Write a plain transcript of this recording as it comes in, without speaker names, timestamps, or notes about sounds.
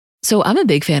So I'm a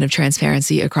big fan of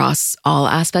transparency across all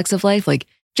aspects of life. Like,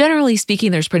 generally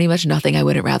speaking, there's pretty much nothing I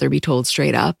wouldn't rather be told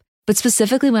straight up. But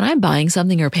specifically when I'm buying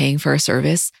something or paying for a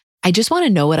service, I just want to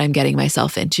know what I'm getting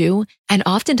myself into. And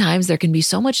oftentimes there can be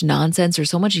so much nonsense or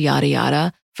so much yada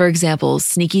yada. For example,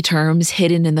 sneaky terms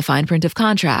hidden in the fine print of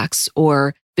contracts,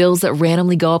 or bills that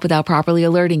randomly go up without properly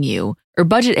alerting you, or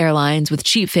budget airlines with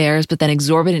cheap fares but then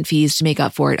exorbitant fees to make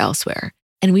up for it elsewhere.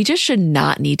 And we just should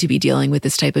not need to be dealing with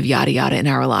this type of yada yada in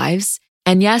our lives.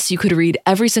 And yes, you could read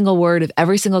every single word of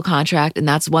every single contract, and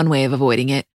that's one way of avoiding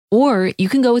it. Or you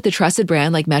can go with the trusted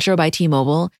brand like Metro by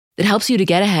T-Mobile that helps you to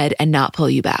get ahead and not pull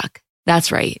you back.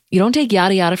 That's right. You don't take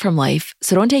yada yada from life,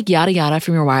 so don't take yada yada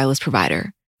from your wireless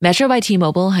provider. Metro by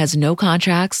T-Mobile has no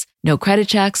contracts, no credit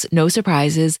checks, no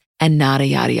surprises, and nada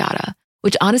yada yada,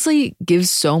 which honestly gives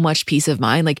so much peace of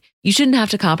mind. Like, you shouldn't have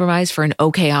to compromise for an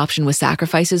okay option with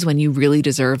sacrifices when you really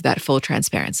deserve that full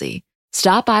transparency.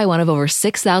 Stop by one of over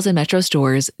 6,000 Metro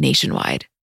stores nationwide.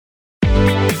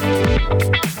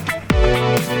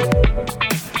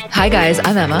 Hi guys,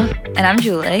 I'm Emma. And I'm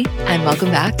Julie. And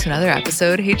welcome back to another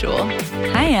episode. Hey Jewel.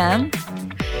 Hi, Em.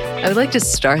 I would like to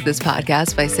start this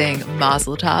podcast by saying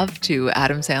Mazel Tov to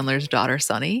Adam Sandler's daughter,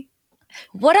 Sunny.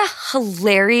 What a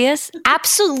hilarious,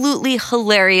 absolutely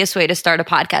hilarious way to start a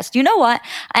podcast. You know what?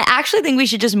 I actually think we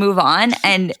should just move on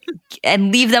and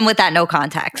leave them with that no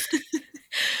context.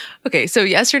 Okay, so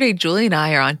yesterday, Julie and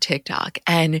I are on TikTok,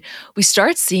 and we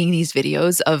start seeing these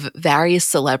videos of various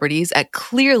celebrities at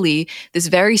clearly this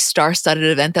very star-studded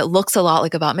event that looks a lot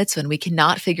like a bat mitzvah, and we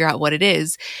cannot figure out what it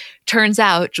is. Turns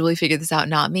out, Julie figured this out,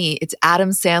 not me, it's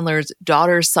Adam Sandler's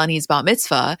daughter, Sunny's bat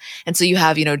mitzvah. And so you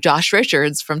have, Josh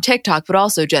Richards from TikTok, but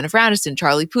also Jennifer Aniston,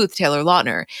 Charlie Puth, Taylor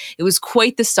Lautner. It was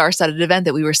quite the star-studded event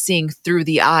that we were seeing through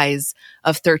the eyes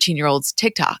of 13-year-olds'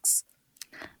 TikToks.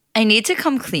 I need to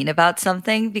come clean about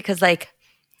something because, I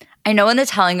know in the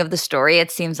telling of the story, it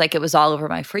seems like it was all over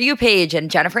my For You page and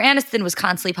Jennifer Aniston was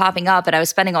constantly popping up and I was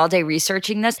spending all day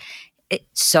researching this. It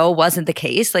so wasn't the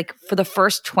case. For the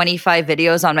first 25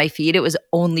 videos on my feed, it was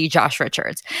only Josh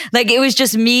Richards. It was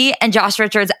just me and Josh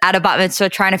Richards at a bat mitzvah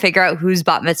trying to figure out whose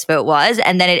bat mitzvah it was.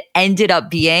 And then it ended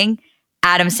up being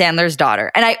Adam Sandler's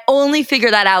daughter. And I only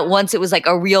figured that out once it was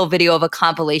a real video of a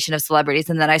compilation of celebrities.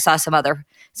 And then I saw some other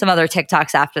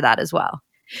TikToks after that as well.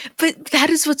 But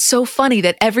that is what's so funny,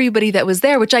 that everybody that was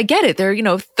there, which I get it, they're,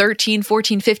 13,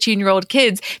 14, 15-year-old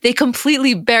kids, they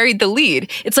completely buried the lead.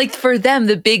 It's like for them,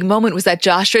 the big moment was that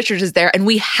Josh Richards is there and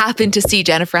we happen to see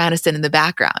Jennifer Aniston in the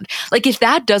background. If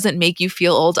that doesn't make you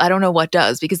feel old, I don't know what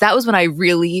does, because that was when I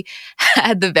really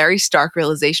had the very stark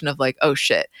realization of oh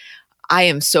shit, I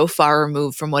am so far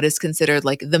removed from what is considered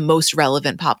the most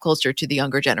relevant pop culture to the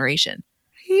younger generation.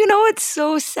 You know, it's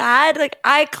so sad.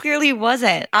 I clearly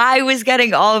wasn't. I was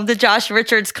getting all of the Josh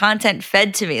Richards content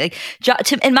fed to me.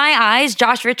 In my eyes,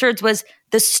 Josh Richards was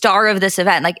the star of this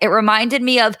event. It reminded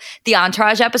me of the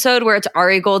Entourage episode where it's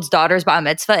Ari Gold's daughter's bar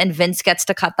mitzvah and Vince gets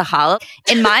to cut the challah.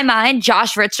 In my mind,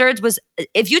 Josh Richards was,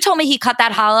 if you told me he cut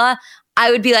that challah,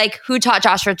 I would be like, who taught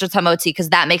Josh Richards Hamotzi? Because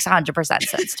that makes 100%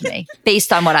 sense to me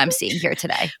based on what I'm seeing here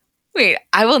today. Wait,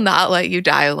 I will not let you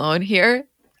die alone here.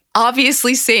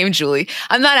 Obviously, same, Julie.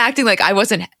 I'm not acting like I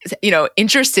wasn't,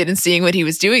 interested in seeing what he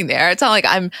was doing there. It's not like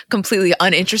I'm completely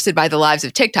uninterested by the lives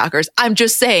of TikTokers. I'm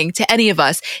just saying to any of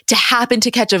us to happen to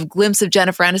catch a glimpse of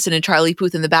Jennifer Aniston and Charlie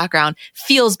Puth in the background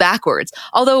feels backwards,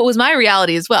 although it was my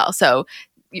reality as well. So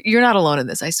you're not alone in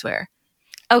this, I swear.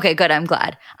 Okay, good. I'm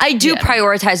glad. I do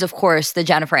prioritize, of course, the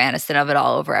Jennifer Aniston of it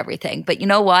all over everything. But you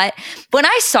know what? When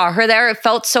I saw her there, it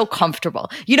felt so comfortable.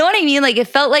 You know what I mean? It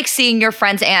felt like seeing your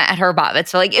friend's aunt at her bat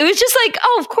mitzvah. It was just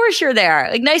oh, of course you're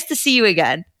there. Nice to see you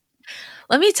again.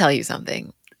 Let me tell you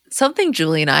something. Something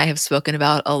Julie and I have spoken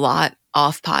about a lot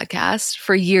off podcast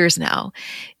for years now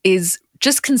is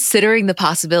just considering the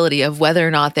possibility of whether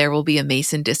or not there will be a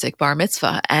Mason Disick bar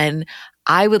mitzvah. And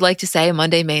I would like to say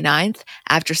Monday, May 9th,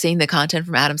 after seeing the content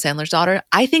from Adam Sandler's daughter,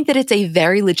 I think that it's a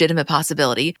very legitimate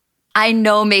possibility. I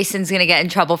know Mason's going to get in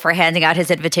trouble for handing out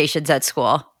his invitations at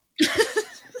school.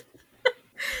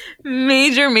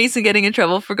 Major Mason getting in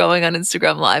trouble for going on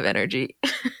Instagram Live energy.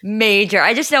 Major.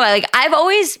 I just know,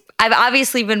 I've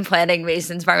obviously been planning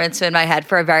Mason's bar mitzvah in my head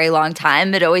for a very long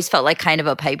time. It always felt like kind of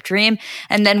a pipe dream.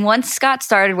 And then once Scott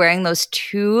started wearing those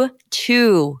two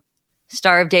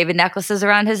Star of David necklaces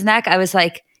around his neck, I was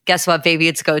like, guess what, baby?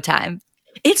 It's go time.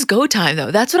 It's go time,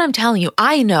 though. That's what I'm telling you.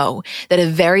 I know that a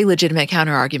very legitimate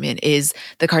counterargument is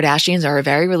the Kardashians are a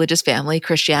very religious family.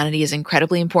 Christianity is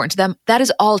incredibly important to them. That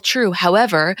is all true.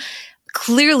 However,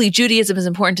 clearly Judaism is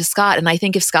important to Scott. And I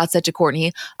think if Scott said to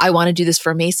Kourtney, I want to do this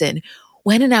for Mason,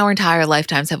 when in our entire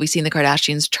lifetimes have we seen the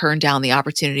Kardashians turn down the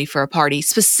opportunity for a party,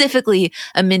 specifically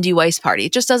a Mindy Weiss party?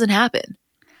 It just doesn't happen.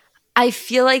 I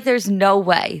feel like there's no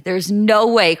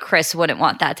way Kris wouldn't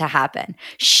want that to happen.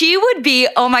 She would be,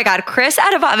 oh my God, Kris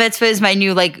at a bat mitzvah is my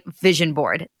new vision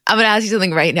board. I'm going to ask you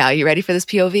something right now. You ready for this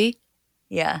POV?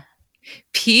 Yeah.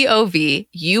 POV,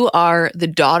 you are the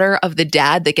daughter of the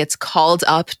dad that gets called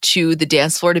up to the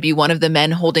dance floor to be one of the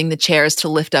men holding the chairs to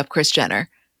lift up Kris Jenner.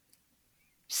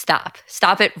 Stop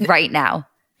it right now.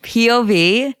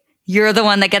 POV, you're the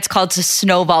one that gets called to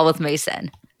snowball with Mason.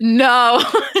 No.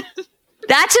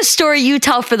 That's a story you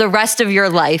tell for the rest of your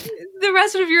life. The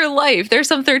rest of your life. There's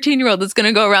some 13-year-old that's going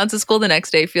to go around to school the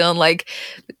next day feeling like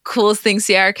the coolest thing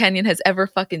Sierra Canyon has ever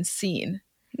fucking seen.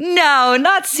 No,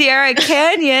 not Sierra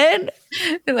Canyon.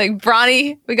 They're like,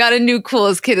 Bronny, we got a new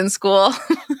coolest kid in school.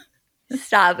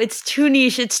 Stop. It's too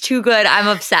niche. It's too good. I'm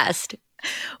obsessed.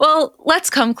 Well,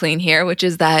 let's come clean here, which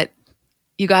is that,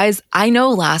 you guys, I know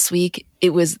last week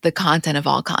it was the content of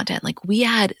all content. Like, we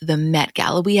had the Met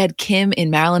Gala. We had Kim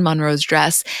in Marilyn Monroe's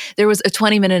dress. There was a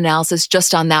 20-minute analysis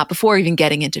just on that before even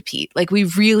getting into Pete. Like, we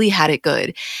really had it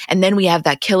good. And then we have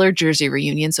that killer Jersey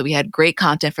reunion. So we had great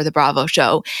content for the Bravo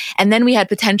show. And then we had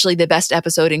potentially the best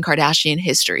episode in Kardashian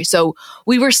history. So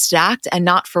we were stacked, and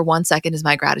not for 1 second is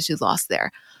my gratitude lost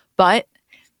there. But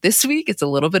this week, it's a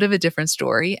little bit of a different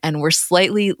story, and we're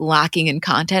slightly lacking in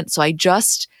content. So I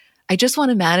just want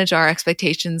to manage our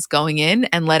expectations going in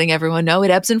and letting everyone know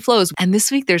it ebbs and flows. And this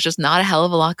week, there's just not a hell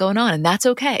of a lot going on, and that's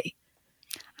okay.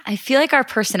 I feel like our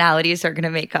personalities are going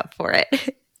to make up for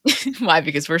it. Why?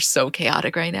 Because we're so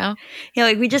chaotic right now.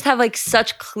 Yeah, we just have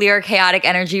such clear chaotic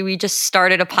energy. We just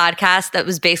started a podcast that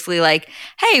was basically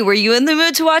hey, were you in the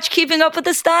mood to watch Keeping Up with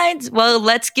the Steins? Well,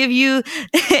 let's give you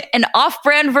an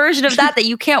off-brand version of that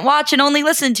you can't watch and only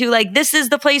listen to. This is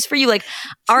the place for you.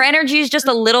 Our energy is just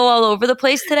a little all over the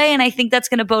place today, and I think that's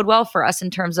going to bode well for us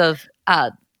in terms of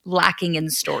lacking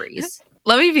in stories.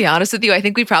 Let me be honest with you. I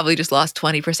think we probably just lost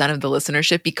 20% of the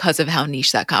listenership because of how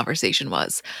niche that conversation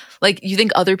was. You think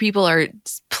other people are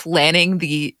planning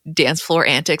the dance floor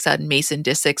antics at Mason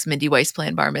Disick's Mindy Weiss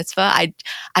planned bar mitzvah?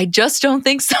 I just don't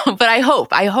think so, but I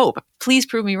hope. Please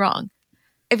prove me wrong.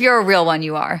 If you're a real one,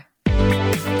 you are.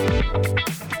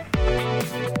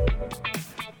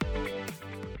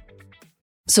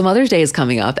 So Mother's Day is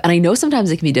coming up, and I know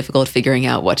sometimes it can be difficult figuring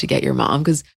out what to get your mom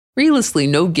because realistically,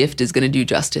 no gift is going to do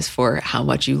justice for how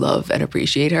much you love and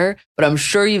appreciate her. But I'm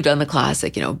sure you've done the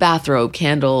classic, bathrobe,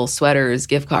 candle, sweaters,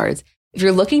 gift cards. If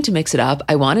you're looking to mix it up,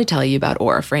 I want to tell you about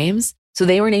Aura Frames. So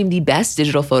they were named the best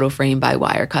digital photo frame by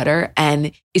Wirecutter.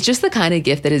 And it's just the kind of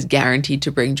gift that is guaranteed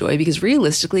to bring joy because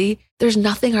realistically, there's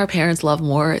nothing our parents love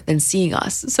more than seeing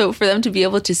us. So for them to be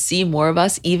able to see more of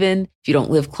us, even if you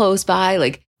don't live close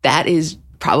by, that is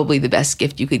probably the best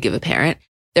gift you could give a parent.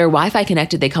 They're Wi-Fi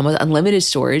connected. They come with unlimited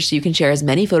storage, so you can share as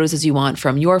many photos as you want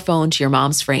from your phone to your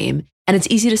mom's frame. And it's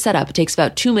easy to set up. It takes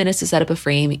about 2 minutes to set up a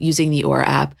frame using the Aura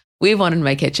app. We have one in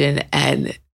my kitchen,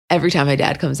 and every time my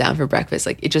dad comes down for breakfast,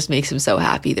 it just makes him so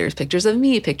happy. There's pictures of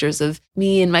me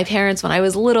and my parents when I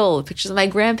was little, pictures of my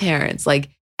grandparents.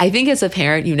 I think as a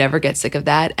parent, you never get sick of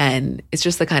that. And it's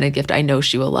just the kind of gift I know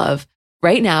she will love.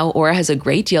 Right now, Aura has a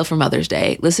great deal for Mother's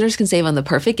Day. Listeners can save on the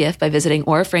perfect gift by visiting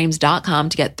auraframes.com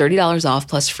to get $30 off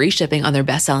plus free shipping on their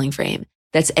best-selling frame.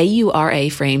 That's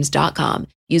auraframes.com.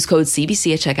 Use code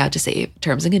CBC at checkout to save.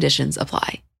 Terms and conditions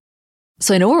apply.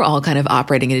 So I know we're all kind of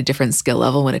operating at a different skill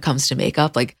level when it comes to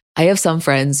makeup. I have some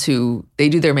friends who they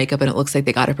do their makeup and it looks like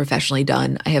they got it professionally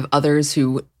done. I have others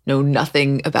who know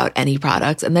nothing about any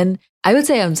products. And then I would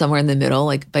say I'm somewhere in the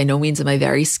middle. By no means am I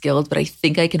very skilled, but I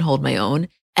think I can hold my own.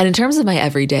 And in terms of my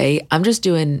everyday, I'm just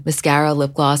doing mascara,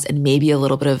 lip gloss, and maybe a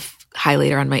little bit of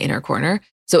highlighter on my inner corner.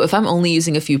 So if I'm only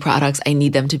using a few products, I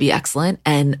need them to be excellent.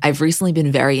 And I've recently been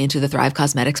very into the Thrive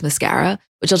Causemetics mascara,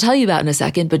 which I'll tell you about in a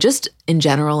second. But just in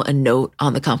general, a note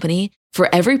on the company. For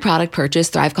every product purchase,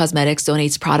 Thrive Causemetics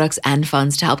donates products and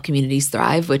funds to help communities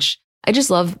thrive, which I just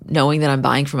love knowing that I'm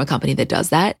buying from a company that does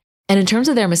that. And in terms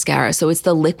of their mascara, so it's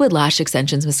the Liquid Lash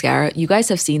Extensions mascara. You guys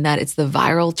have seen that. It's the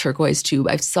viral turquoise tube.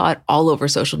 I saw it all over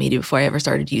social media before I ever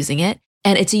started using it.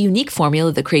 And it's a unique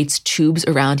formula that creates tubes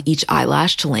around each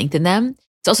eyelash to lengthen them.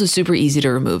 It's also super easy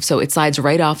to remove. So it slides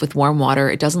right off with warm water.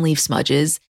 It doesn't leave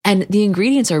smudges. And the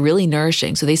ingredients are really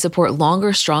nourishing. So they support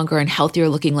longer, stronger, and healthier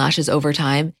looking lashes over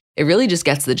time. It really just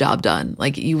gets the job done.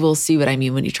 You will see what I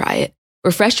mean when you try it.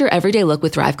 Refresh your everyday look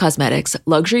with Thrive Causemetics,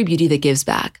 luxury beauty that gives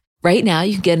back. Right now,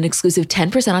 you can get an exclusive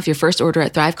 10% off your first order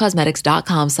at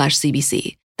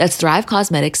thrivecausemetics.com/CBC. That's Thrive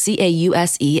Causemetics,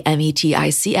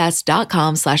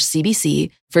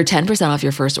 CAUSEMETICS.com/CBC for 10% off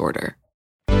your first order.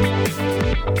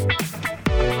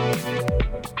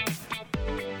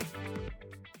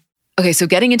 Okay, so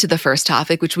getting into the first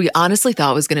topic, which we honestly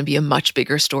thought was going to be a much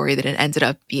bigger story than it ended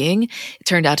up being, it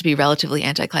turned out to be relatively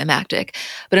anticlimactic.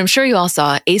 But I'm sure you all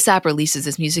saw A$AP releases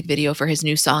this music video for his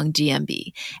new song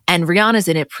DMB, and Rihanna's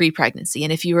in it pre-pregnancy.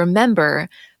 And if you remember,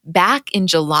 back in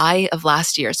July of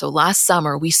last year, so last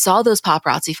summer, we saw those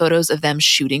paparazzi photos of them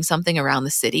shooting something around the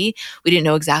city. We didn't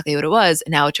know exactly what it was,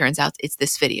 and now it turns out it's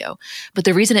this video. But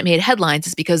the reason it made headlines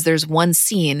is because there's one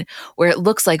scene where it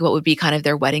looks like what would be kind of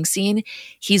their wedding scene.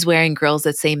 He's wearing grills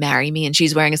that say "marry me," and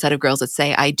she's wearing a set of grills that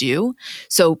say "I do."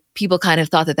 So people kind of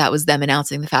thought that that was them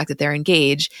announcing the fact that they're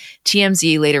engaged.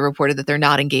 TMZ later reported that they're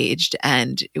not engaged,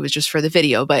 and it was just for the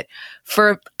video. But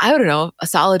for, I don't know, a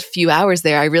solid few hours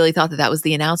there, I really thought that that was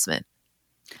the announcement.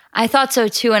 I thought so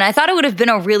too. And I thought it would have been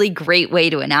a really great way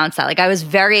to announce that. Like, I was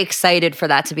very excited for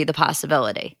that to be the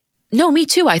possibility. No, me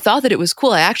too. I thought that it was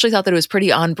cool. I actually thought that it was pretty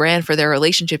on brand for their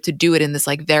relationship to do it in this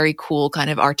like very cool kind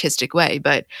of artistic way.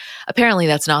 But apparently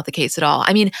that's not the case at all.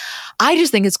 I mean, I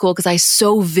just think it's cool because I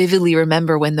so vividly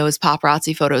remember when those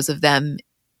paparazzi photos of them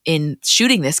in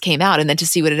shooting this came out, and then to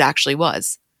see what it actually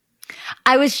was.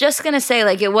 I was just going to say,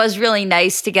 like, it was really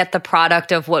nice to get the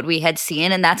product of what we had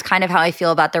seen. And that's kind of how I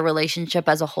feel about their relationship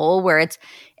as a whole, where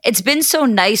it's been so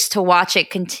nice to watch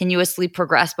it continuously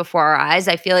progress before our eyes.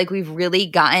 I feel like we've really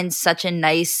gotten such a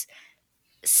nice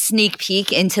sneak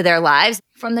peek into their lives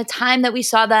from the time that we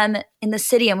saw them in the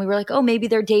city and we were like, oh, maybe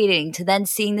they're dating, to then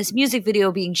seeing this music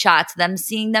video being shot, to them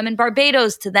seeing them in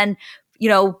Barbados, to then, you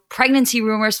know, pregnancy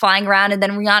rumors flying around and then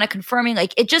Rihanna confirming.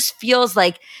 Like, it just feels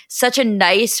like such a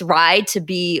nice ride to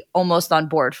be almost on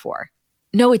board for.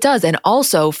 No, it does. And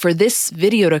also for this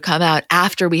video to come out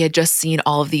after we had just seen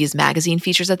all of these magazine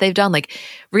features that they've done, like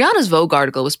Rihanna's Vogue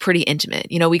article was pretty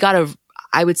intimate. You know, we got a,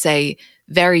 I would say,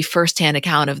 very firsthand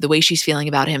account of the way she's feeling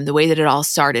about him, the way that it all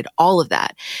started, all of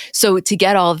that. So to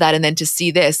get all of that and then to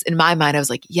see this, in my mind, I was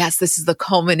like, yes, this is the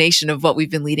culmination of what we've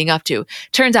been leading up to.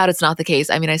 Turns out it's not the case.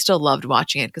 I mean, I still loved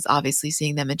watching it because obviously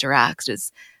seeing them interact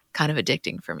is kind of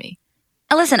addicting for me.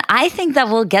 And listen, I think that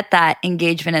we'll get that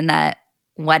engagement and that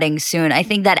wedding soon. I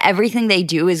think that everything they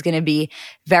do is going to be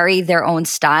very their own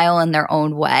style and their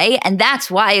own way. And that's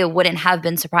why it wouldn't have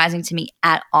been surprising to me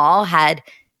at all had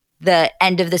the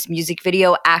end of this music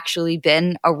video actually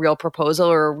been a real proposal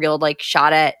or a real like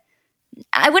shot at,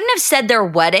 I wouldn't have said their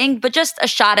wedding, but just a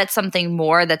shot at something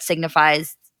more that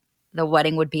signifies the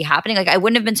wedding would be happening. Like, I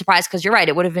wouldn't have been surprised because you're right.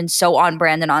 It would have been so on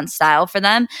brand and on style for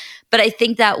them. But I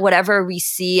think that whatever we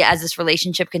see as this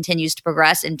relationship continues to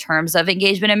progress in terms of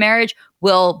engagement and marriage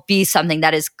will be something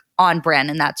that is on brand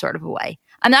in that sort of a way.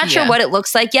 I'm not sure what it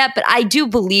looks like yet, but I do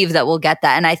believe that we'll get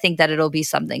that. And I think that it'll be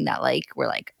something that like, we're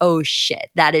like, oh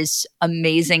shit, that is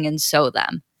amazing and so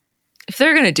them. If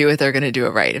they're going to do it, they're going to do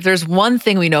it right. If there's one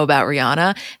thing we know about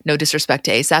Rihanna, no disrespect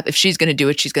to A$AP, if she's going to do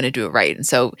it, she's going to do it right. And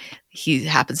so he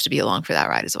happens to be along for that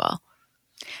ride as well.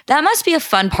 That must be a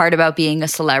fun part about being a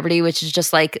celebrity, which is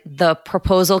just like the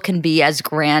proposal can be as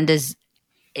grand as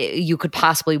you could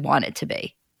possibly want it to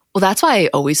be. Well, that's why I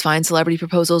always find celebrity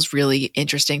proposals really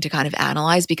interesting to kind of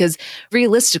analyze, because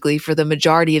realistically, for the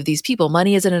majority of these people,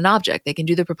 money isn't an object. They can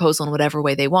do the proposal in whatever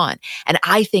way they want. And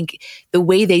I think the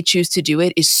way they choose to do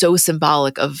it is so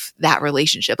symbolic of that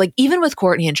relationship. Like even with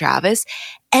Kourtney and Travis,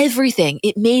 everything,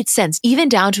 it made sense, even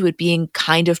down to it being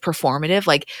kind of performative.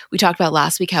 Like we talked about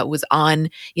last week, how it was on,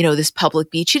 you know, this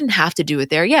public beach. He didn't have to do it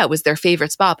there. Yeah, it was their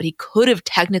favorite spot, but he could have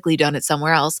technically done it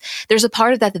somewhere else. There's a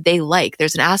part of that that they like.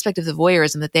 There's an aspect of the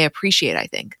voyeurism that they appreciate, I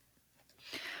think.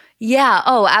 Yeah.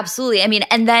 Oh, absolutely. I mean,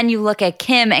 and then you look at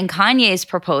Kim and Kanye's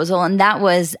proposal, and that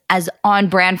was as on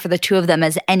brand for the two of them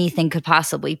as anything could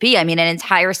possibly be. I mean, an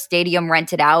entire stadium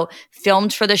rented out,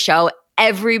 filmed for the show,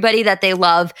 everybody that they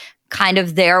love kind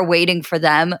of there waiting for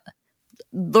them.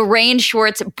 Lorraine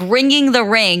Schwartz bringing the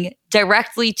ring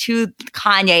directly to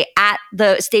Kanye at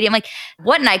the stadium. Like,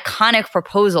 what an iconic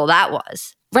proposal that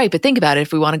was. Right. But think about it.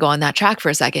 If we want to go on that track for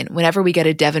a second, whenever we get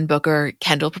a Devin Booker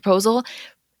Kendall proposal,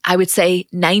 I would say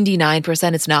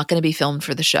 99% it's not going to be filmed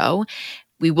for the show.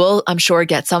 We will, I'm sure,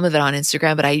 get some of it on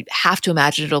Instagram, but I have to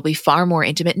imagine it'll be far more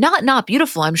intimate. Not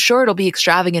beautiful. I'm sure it'll be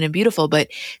extravagant and beautiful, but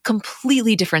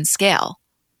completely different scale.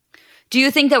 Do you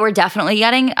think that we're definitely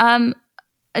getting a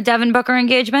Devin Booker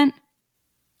engagement?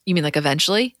 You mean like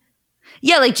eventually?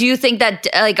 Yeah, like do you think that,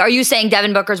 like, are you saying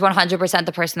Devin Booker's 100%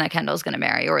 the person that Kendall's going to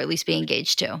marry or at least be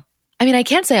engaged to? I mean, I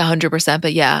can't say 100%,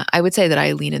 but yeah, I would say that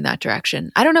I lean in that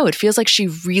direction. I don't know. It feels like she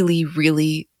really,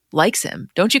 really likes him.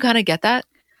 Don't you kind of get that?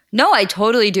 No, I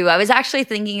totally do. I was actually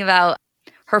thinking about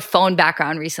her phone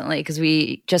background recently because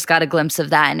we just got a glimpse of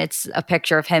that, and it's a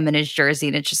picture of him in his jersey,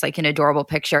 and it's just like an adorable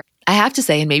picture. I have to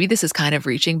say, and maybe this is kind of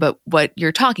reaching, but what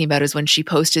you're talking about is when she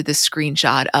posted this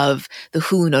screenshot of the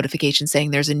Hulu notification saying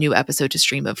there's a new episode to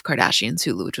stream of Kardashians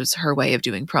Hulu, which was her way of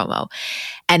doing promo.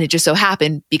 And it just so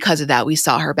happened because of that, we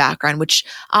saw her background, which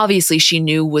obviously she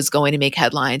knew was going to make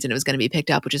headlines and it was going to be picked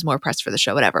up, which is more press for the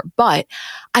show, whatever. But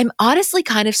I'm honestly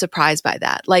kind of surprised by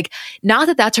that. Like, not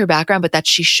that that's her background, but that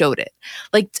she showed it.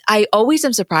 Like, I always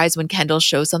am surprised when Kendall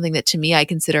shows something that to me I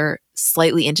consider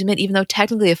slightly intimate, even though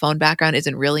technically a phone background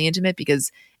isn't really intimate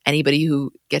because anybody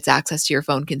who gets access to your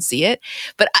phone can see it.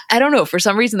 But I don't know. For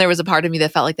some reason, there was a part of me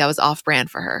that felt like that was off brand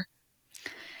for her.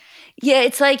 Yeah,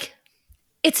 it's like,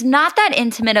 it's not that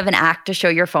intimate of an act to show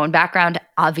your phone background,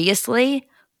 obviously,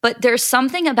 but there's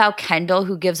something about Kendall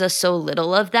who gives us so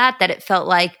little of that it felt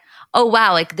like, oh,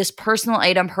 wow, like this personal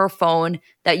item, her phone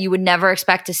that you would never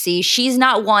expect to see. She's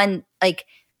not one, like,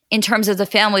 in terms of the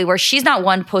family, where she's not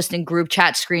one posting group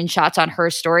chat screenshots on her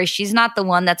story. She's not the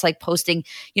one that's like posting,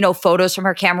 photos from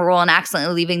her camera roll and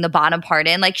accidentally leaving the bottom part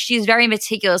in. Like, she's very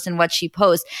meticulous in what she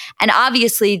posts. And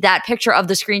obviously that picture of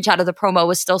the screenshot of the promo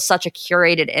was still such a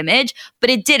curated image, but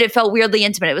it felt weirdly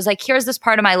intimate. It was like, here's this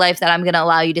part of my life that I'm going to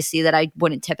allow you to see that I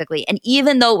wouldn't typically. And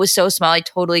even though it was so small, I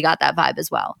totally got that vibe as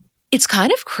well. It's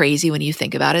kind of crazy when you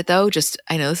think about it, though.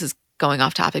 I know this is going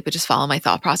off topic, but just follow my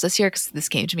thought process here because this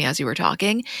came to me as you were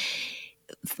talking.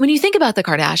 When you think about the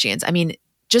Kardashians, I mean,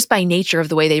 just by nature of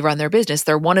the way they run their business,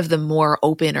 they're one of the more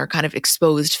open or kind of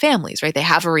exposed families, right? They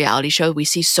have a reality show. We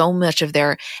see so much of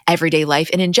their everyday life.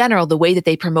 And in general, the way that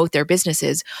they promote their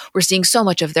businesses, we're seeing so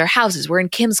much of their houses. We're in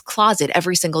Kim's closet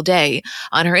every single day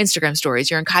on her Instagram stories.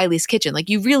 You're in Kylie's kitchen. Like,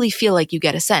 you really feel like you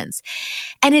get a sense.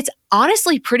 And it's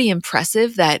honestly pretty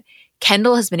impressive that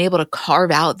Kendall has been able to carve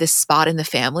out this spot in the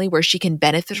family where she can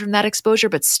benefit from that exposure,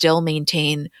 but still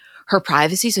maintain her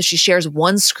privacy. So she shares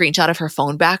one screenshot of her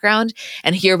phone background,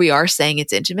 and here we are saying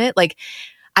it's intimate. Like,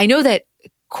 I know that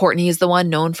Kourtney is the one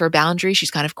known for boundary.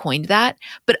 She's kind of coined that.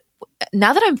 But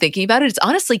now that I'm thinking about it, it's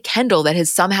honestly Kendall that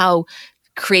has somehow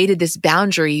created this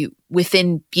boundary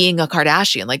within being a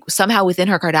Kardashian. Like, somehow within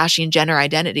her Kardashian Jenner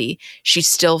identity, she's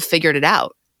still figured it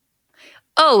out.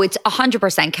 Oh, it's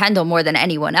 100% Kendall more than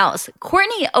anyone else.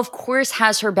 Kourtney, of course,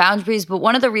 has her boundaries, but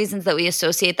one of the reasons that we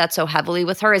associate that so heavily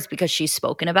with her is because she's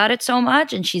spoken about it so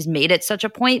much and she's made it such a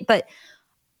point. But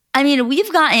I mean,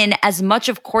 we've gotten as much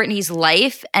of Kourtney's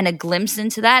life and a glimpse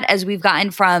into that as we've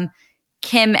gotten from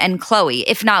Kim and Khloe,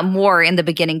 if not more in the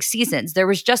beginning seasons. There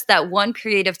was just that one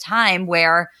period of time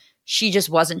where she just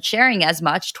wasn't sharing as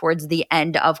much towards the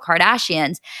end of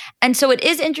Kardashians. And so it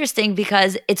is interesting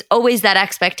because it's always that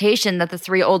expectation that the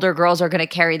three older girls are going to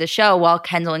carry the show, while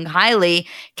Kendall and Kylie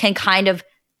can kind of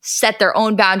set their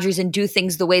own boundaries and do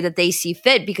things the way that they see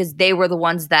fit because they were the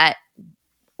ones that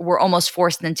were almost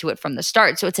forced into it from the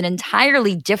start. So it's an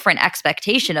entirely different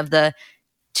expectation of the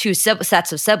two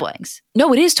sets of siblings.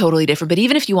 No, it is totally different. But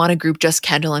even if you want to group just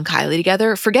Kendall and Kylie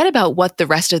together, forget about what the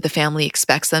rest of the family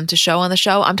expects them to show on the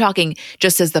show. I'm talking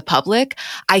just as the public.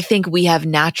 I think we have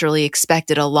naturally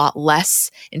expected a lot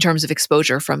less in terms of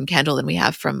exposure from Kendall than we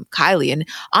have from Kylie. And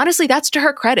honestly, that's to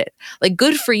her credit. Like,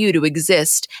 good for you to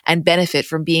exist and benefit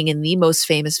from being in the most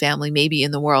famous family maybe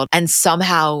in the world and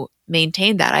somehow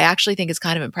maintain that. I actually think it's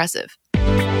kind of impressive.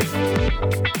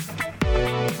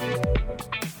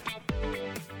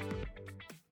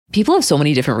 People have so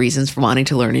many different reasons for wanting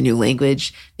to learn a new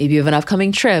language. Maybe you have an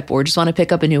upcoming trip or just want to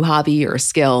pick up a new hobby or a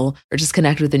skill or just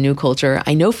connect with a new culture.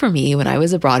 I know for me, when I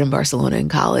was abroad in Barcelona in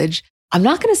college, I'm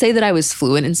not going to say that I was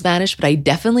fluent in Spanish, but I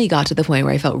definitely got to the point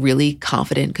where I felt really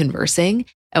confident conversing.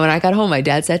 And when I got home, my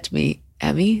dad said to me,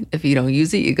 "Emmy, if you don't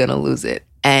use it, you're going to lose it."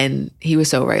 And he was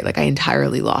so right. Like, I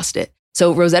entirely lost it.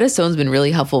 So Rosetta Stone's been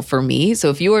really helpful for me. So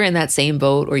if you are in that same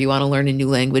boat or you want to learn a new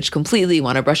language completely,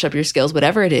 want to brush up your skills,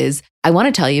 whatever it is, I want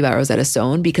to tell you about Rosetta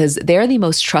Stone because they're the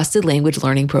most trusted language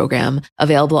learning program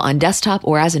available on desktop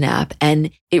or as an app.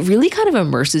 And it really kind of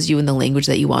immerses you in the language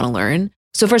that you want to learn.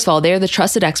 So first of all, they're the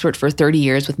trusted expert for 30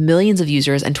 years with millions of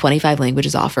users and 25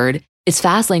 languages offered. It's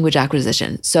fast language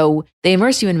acquisition. So they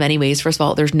immerse you in many ways. First of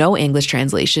all, there's no English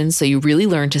translation. So you really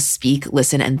learn to speak,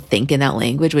 listen, and think in that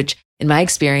language, which in my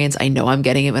experience, I know I'm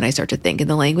getting it when I start to think in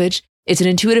the language. It's an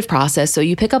intuitive process. So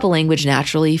you pick up a language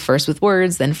naturally, first with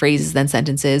words, then phrases, then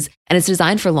sentences, and it's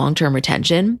designed for long-term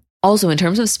retention. Also, in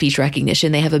terms of speech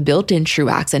recognition, they have a built-in true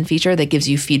accent feature that gives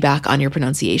you feedback on your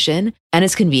pronunciation, and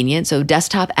it's convenient. So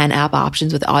desktop and app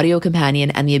options with audio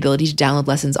companion and the ability to download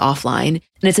lessons offline. And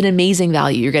it's an amazing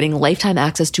value. You're getting lifetime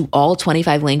access to all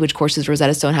 25 language courses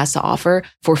Rosetta Stone has to offer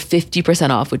for 50%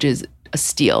 off, which is a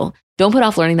steal. Don't put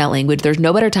off learning that language. There's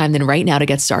no better time than right now to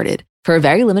get started. For a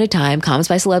very limited time, Comments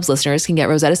by Celebs listeners can get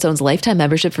Rosetta Stone's lifetime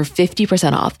membership for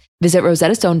 50% off. Visit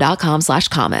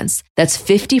rosettastone.com/comments. That's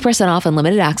 50% off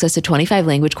unlimited access to 25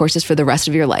 language courses for the rest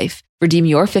of your life. Redeem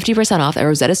your 50% off at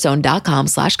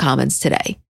rosettastone.com/comments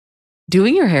today.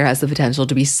 Doing your hair has the potential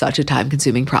to be such a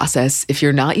time-consuming process if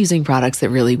you're not using products that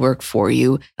really work for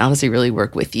you and honestly really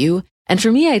work with you. And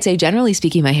for me, I'd say generally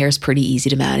speaking, my hair is pretty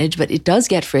easy to manage, but it does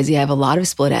get frizzy. I have a lot of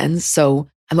split ends, so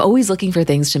I'm always looking for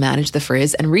things to manage the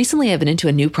frizz. And recently I've been into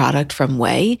a new product from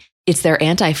OUAI. It's their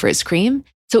anti-frizz cream.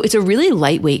 So it's a really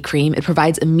lightweight cream. It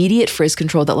provides immediate frizz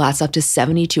control that lasts up to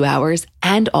 72 hours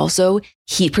and also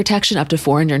heat protection up to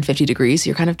 450 degrees. So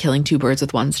you're kind of killing two birds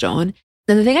with one stone.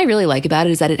 And the thing I really like about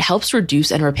it is that it helps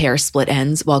reduce and repair split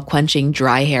ends while quenching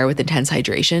dry hair with intense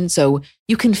hydration. So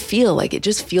you can feel like it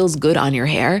just feels good on your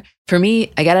hair. For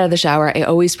me, I get out of the shower, I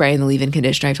always spray in the leave-in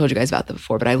conditioner. I've told you guys about that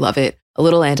before, but I love it. A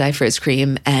little anti-frizz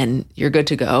cream and you're good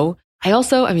to go. I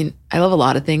love a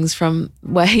lot of things from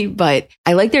OUAI, but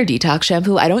I like their detox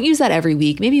shampoo. I don't use that every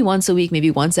week, maybe once a week,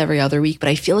 maybe once every other week, but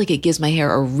I feel like it gives my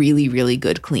hair a really, really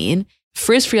good clean.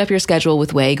 Frizz free up your schedule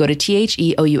with OUAI. Go to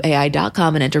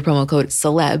THEOUAI.com and enter promo code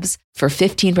celebs for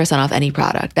 15% off any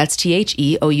product. That's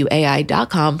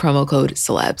THEOUAI.com, promo code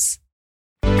celebs.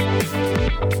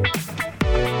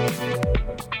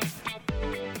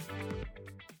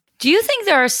 Do you think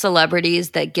there are celebrities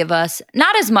that give us,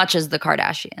 not as much as the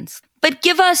Kardashians, but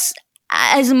give us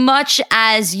as much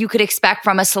as you could expect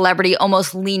from a celebrity,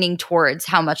 almost leaning towards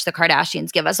how much the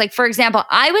Kardashians give us? Like, for example,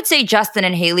 I would say Justin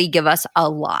and Hailey give us a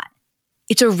lot.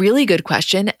 It's a really good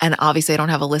question. And obviously I don't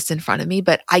have a list in front of me,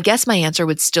 but I guess my answer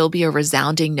would still be a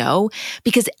resounding no,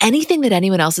 because anything that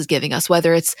anyone else is giving us,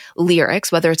 whether it's lyrics,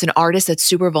 whether it's an artist that's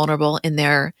super vulnerable in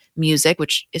their music,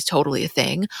 which is totally a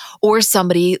thing, or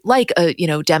somebody like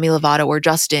Demi Lovato or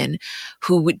Justin,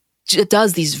 who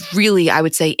does these really, I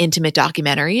would say, intimate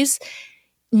documentaries,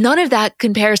 none of that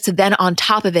compares to then on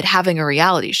top of it having a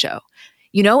reality show.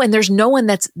 And there's no one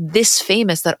that's this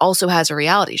famous that also has a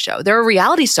reality show. There are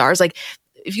reality stars, like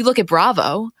if you look at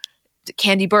Bravo,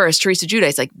 Candy Burris, Teresa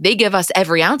Giudice, like they give us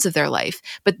every ounce of their life,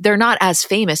 but they're not as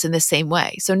famous in the same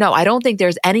way. So no, I don't think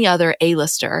there's any other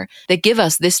A-lister that give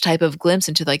us this type of glimpse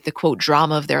into like the quote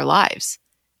drama of their lives.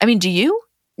 I mean, do you?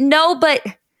 No, but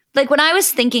like when I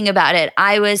was thinking about it,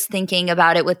 I was thinking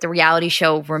about it with the reality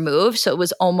show removed. So it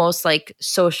was almost like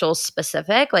social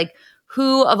specific, like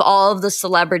who of all of the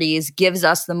celebrities gives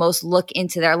us the most look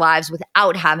into their lives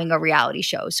without having a reality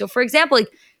show. So for example, like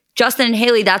Justin and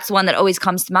Hailey, that's the one that always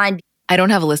comes to mind. I don't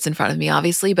have a list in front of me,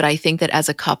 obviously, but I think that as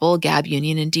a couple, Gab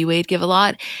Union and D-Wade give a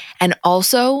lot. And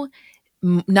also,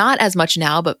 not as much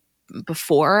now, but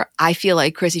before, I feel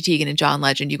like Chrissy Teigen and John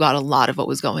Legend, you got a lot of what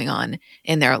was going on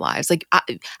in their lives. Like,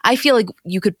 I feel like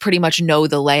you could pretty much know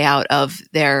the layout of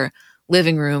their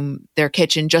living room, their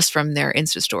kitchen, just from their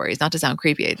Insta stories. Not to sound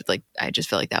creepy, I just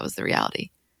feel like that was the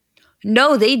reality.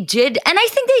 No, they did. And I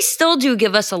think they still do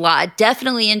give us a lot,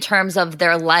 definitely in terms of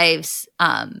their lives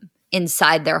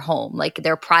inside their home, like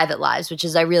their private lives, which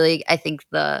is I think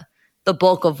the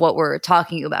bulk of what we're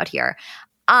talking about here.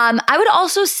 I would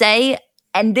also say,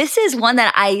 and this is one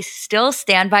that I still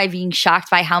stand by being shocked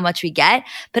by how much we get,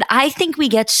 but I think we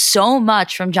get so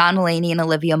much from John Mulaney and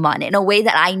Olivia Munn in a way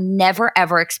that I never,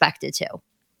 ever expected to.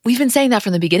 We've been saying that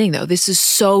from the beginning, though. This is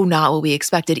so not what we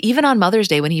expected. Even on Mother's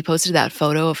Day, when he posted that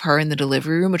photo of her in the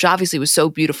delivery room, which obviously was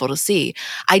so beautiful to see,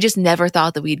 I just never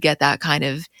thought that we'd get that kind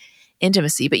of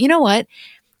intimacy. But you know what?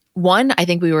 One, I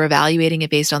think we were evaluating it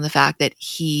based on the fact that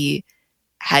he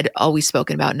had always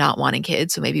spoken about not wanting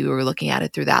kids. So maybe we were looking at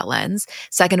it through that lens.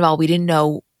 Second of all, we didn't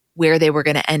know where they were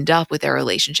going to end up with their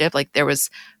relationship. Like there was,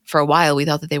 for a while, we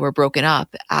thought that they were broken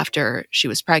up after she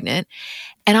was pregnant.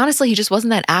 And honestly, he just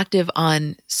wasn't that active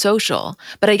on social.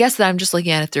 But I guess that I'm just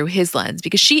looking at it through his lens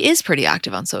because she is pretty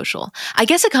active on social. I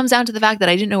guess it comes down to the fact that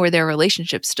I didn't know where their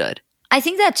relationship stood. I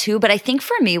think that too, but I think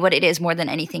for me, what it is more than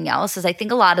anything else is I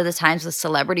think a lot of the times with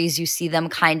celebrities, you see them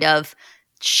kind of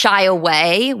shy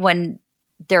away when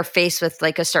they're faced with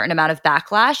like a certain amount of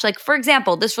backlash. Like, for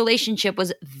example, this relationship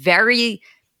was very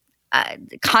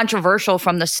controversial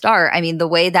from the start. I mean, the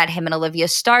way that him and Olivia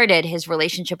started, his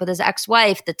relationship with his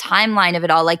ex-wife, the timeline of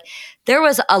it all, like there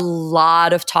was a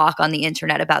lot of talk on the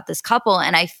internet about this couple.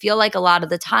 And I feel like a lot of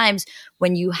the times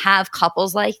when you have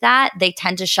couples like that, they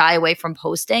tend to shy away from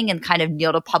posting and kind of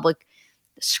kneel to public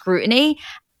scrutiny.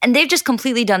 And they've just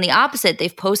completely done the opposite.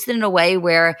 They've posted in a way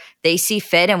where they see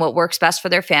fit and what works best for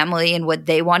their family and what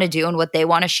they want to do and what they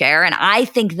want to share. And I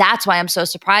think that's why I'm so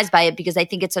surprised by it, because I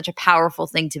think it's such a powerful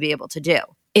thing to be able to do.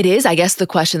 It is, I guess, the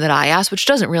question that I asked, which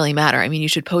doesn't really matter. I mean, you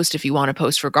should post if you want to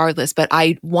post regardless. But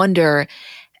I wonder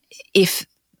if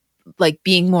like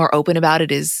being more open about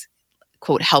it is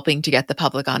quote, helping to get the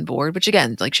public on board, which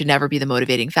again, like should never be the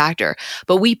motivating factor.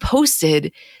 But we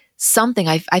posted something,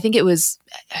 I think it was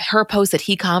her post that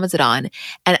he commented on,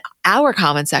 and our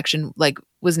comment section like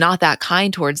was not that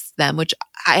kind towards them, which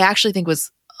I actually think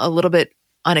was a little bit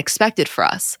unexpected for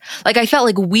us. Like I felt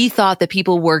like we thought that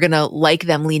people were going to like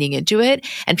them leaning into it,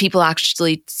 and people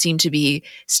actually seem to be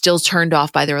still turned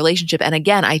off by the relationship. And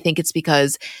again, I think it's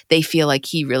because they feel like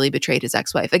he really betrayed his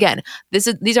ex-wife. Again,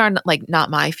 these aren't like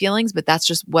not my feelings, but that's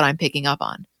just what I'm picking up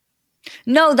on.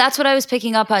 No, that's what I was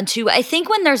picking up on too. I think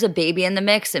when there's a baby in the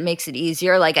mix, it makes it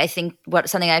easier. Like I think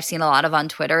something I've seen a lot of on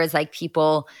Twitter is like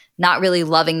people not really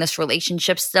loving this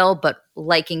relationship still, but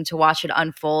liking to watch it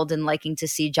unfold and liking to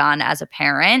see John as a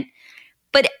parent.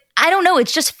 But I don't know,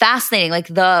 it's just fascinating. Like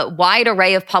the wide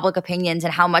array of public opinions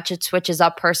and how much it switches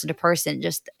up person to person,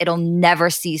 just it'll never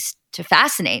cease to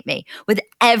fascinate me. With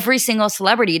every single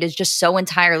celebrity, it is just so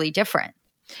entirely different.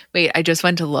 Wait, I just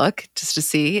went to look just to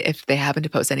see if they happen to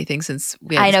post anything since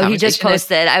we had I know, he just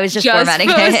posted. I was just formatting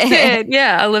it.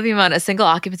 Yeah, Olivia Munn, a single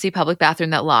occupancy public bathroom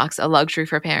that locks, a luxury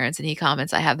for parents. And he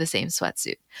comments, I have the same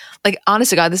sweatsuit. Like, honest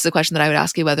to God, this is a question that I would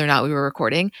ask you whether or not we were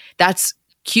recording. That's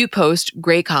cute post,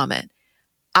 great comment.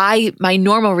 My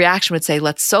normal reaction would say,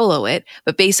 let's solo it.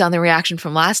 But based on the reaction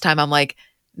from last time, I'm like,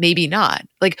 maybe not.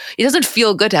 Like, it doesn't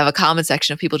feel good to have a comment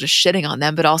section of people just shitting on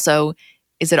them, but also,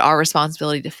 is it our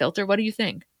responsibility to filter? What do you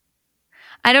think?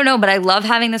 I don't know, but I love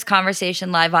having this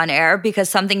conversation live on air because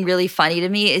something really funny to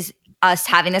me is us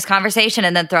having this conversation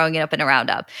and then throwing it up in a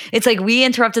roundup. It's like we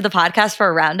interrupted the podcast for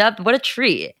a roundup. What a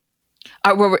treat.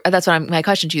 That's what my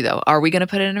question to you, though. Are we going to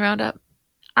put it in a roundup?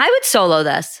 I would solo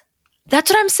this. That's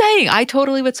what I'm saying. I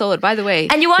totally would solo it, by the way.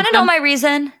 And you want to know my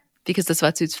reason? Because the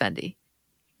sweatsuit's Fendi.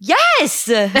 Yes!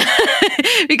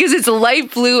 Because it's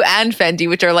light blue and Fendi,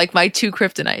 which are like my two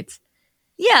kryptonites.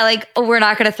 Yeah, like, we're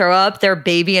not going to throw up their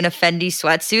baby in a Fendi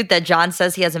sweatsuit that John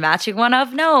says he has a matching one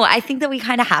of. No, I think that we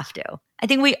kind of have to. I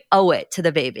think we owe it to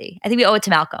the baby. I think we owe it to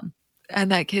Malcolm.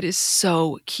 And that kid is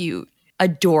so cute.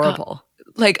 Adorable.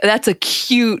 Like, that's a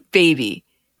cute baby.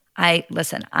 I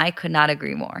could not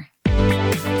agree more.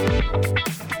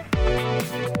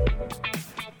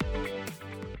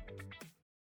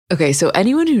 Okay, so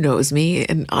anyone who knows me,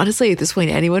 and honestly, at this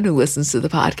point, anyone who listens to the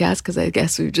podcast, because I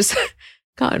guess we've just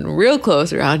gotten real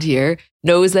close around here,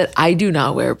 knows that I do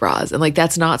not wear bras. And like,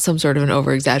 that's not some sort of an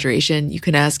over-exaggeration. You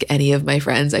can ask any of my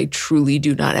friends. I truly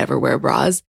do not ever wear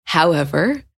bras.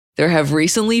 However, there have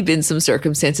recently been some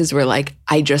circumstances where like,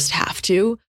 I just have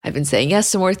to. I've been saying yes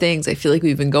to more things. I feel like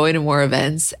we've been going to more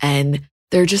events, and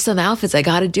there are just some outfits. I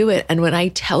got to do it. And when I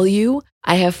tell you,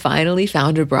 I have finally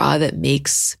found a bra that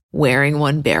makes wearing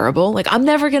one bearable. Like, I'm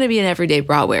never going to be an everyday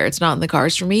bra wearer. It's not in the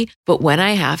cards for me. But when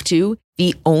I have to,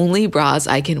 the only bras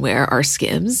I can wear are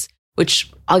Skims,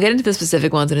 which I'll get into the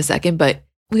specific ones in a second, but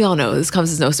we all know this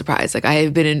comes as no surprise. Like, I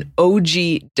have been an OG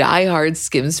diehard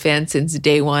Skims fan since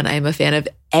day one. I am a fan of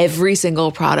every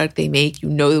single product they make. You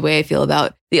know the way I feel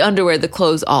about the underwear, the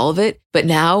clothes, all of it. But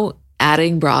now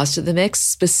adding bras to the mix,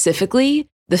 specifically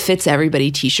the Fits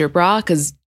Everybody t-shirt bra,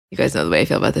 because you guys know the way I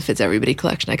feel about the Fits Everybody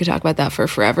collection. I could talk about that for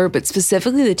forever, but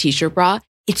specifically the t-shirt bra,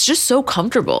 it's just so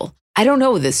comfortable. I don't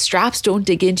know, the straps don't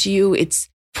dig into you. It's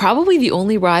probably the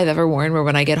only bra I've ever worn where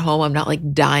when I get home, I'm not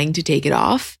like dying to take it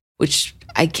off, which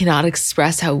I cannot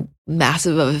express how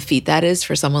massive of a feat that is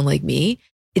for someone like me.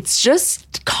 It's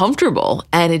just comfortable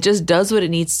and it just does what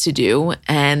it needs to do.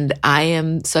 And I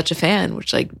am such a fan,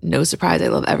 which like no surprise, I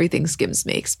love everything Skims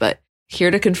makes, but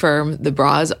here to confirm the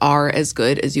bras are as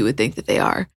good as you would think that they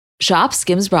are. Shop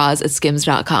Skims bras at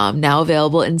skims.com, now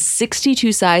available in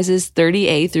 62 sizes,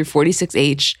 30A through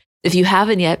 46H. If you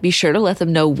haven't yet, be sure to let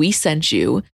them know we sent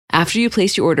you. After you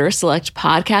place your order, select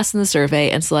podcast in the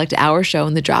survey and select our show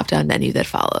in the drop-down menu that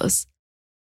follows.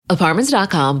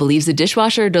 Apartments.com believes a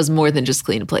dishwasher does more than just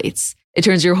clean plates. It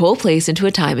turns your whole place into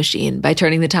a time machine by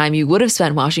turning the time you would have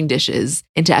spent washing dishes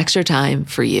into extra time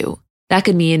for you. That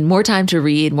could mean more time to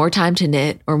read, more time to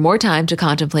knit, or more time to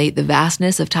contemplate the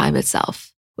vastness of time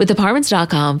itself. With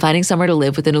Apartments.com, finding somewhere to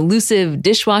live with an elusive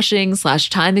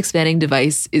dishwashing/time-expanding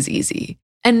device is easy.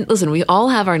 And listen, we all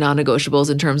have our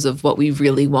non-negotiables in terms of what we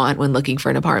really want when looking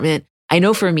for an apartment. I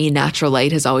know for me, natural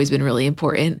light has always been really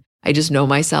important. I just know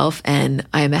myself and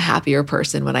I am a happier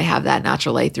person when I have that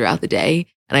natural light throughout the day.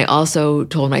 And I also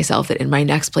told myself that in my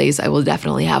next place, I will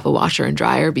definitely have a washer and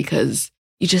dryer because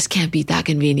you just can't beat that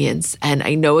convenience. And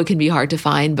I know it can be hard to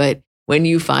find, but when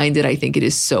you find it, I think it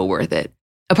is so worth it.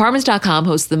 Apartments.com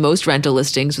hosts the most rental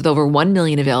listings with over 1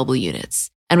 million available units.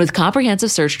 And with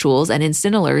comprehensive search tools and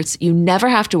instant alerts, you never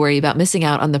have to worry about missing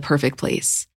out on the perfect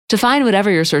place. To find whatever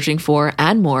you're searching for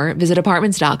and more, visit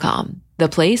Apartments.com, the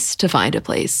place to find a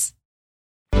place.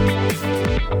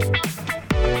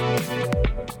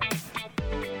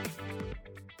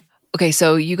 Okay,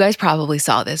 so you guys probably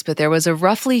saw this, but there was a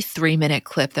roughly 3-minute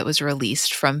clip that was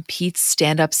released from Pete's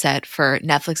stand-up set for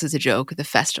Netflix Is a Joke, The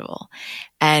Festival.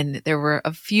 And there were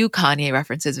a few Kanye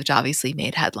references, which obviously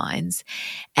made headlines.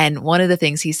 And one of the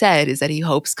things he said is that he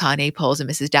hopes Kanye pulls a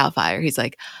Mrs. Doubtfire. He's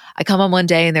like, I come on one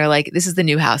day and they're like, this is the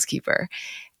new housekeeper.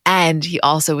 And he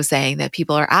also was saying that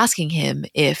people are asking him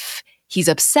if he's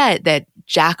upset that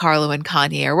Jack Harlow and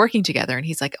Kanye are working together. And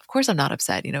he's like, of course I'm not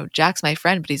upset. You know, Jack's my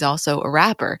friend, but he's also a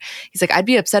rapper. He's like, I'd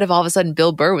be upset if all of a sudden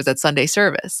Bill Burr was at Sunday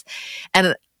service.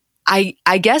 And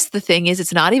I guess the thing is,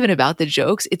 it's not even about the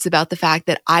jokes. It's about the fact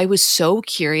that I was so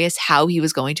curious how he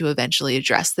was going to eventually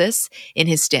address this in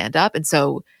his stand-up. And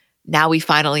so now we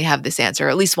finally have this answer, or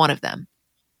at least one of them.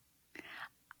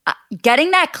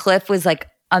 Getting that clip was like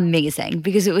amazing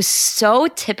because it was so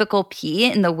typical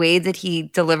Pete in the way that he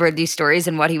delivered these stories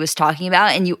and what he was talking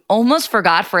about. And you almost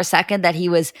forgot for a second that he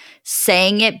was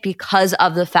saying it because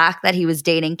of the fact that he was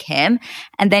dating Kim.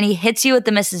 And then he hits you with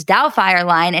the Mrs. Doubtfire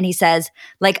line and he says,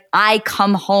 like, I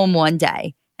come home one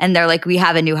day. And they're like, we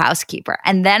have a new housekeeper.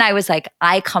 And then I was like,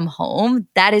 I come home?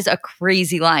 That is a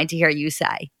crazy line to hear you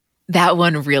say. That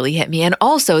one really hit me. And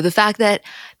also the fact that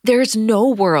there's no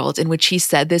world in which he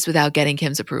said this without getting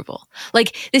Kim's approval.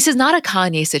 Like, this is not a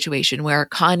Kanye situation where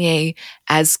Kanye,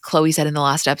 as Chloe said in the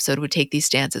last episode, would take these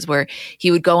stances where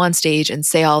he would go on stage and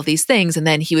say all of these things, and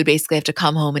then he would basically have to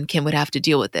come home and Kim would have to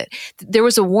deal with it. There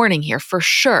was a warning here for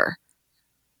sure.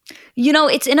 You know,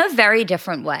 it's in a very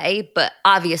different way, but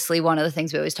obviously one of the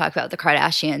things we always talk about with the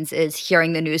Kardashians is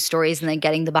hearing the news stories and then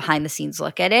getting the behind the scenes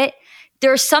look at it.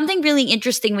 There's something really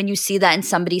interesting when you see that in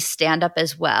somebody's stand-up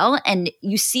as well. And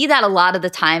you see that a lot of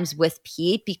the times with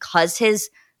Pete because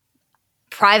his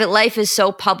private life is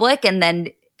so public and then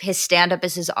his stand-up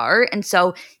is his art. And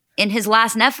so in his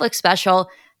last Netflix special,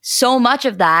 so much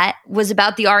of that was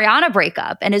about the Ariana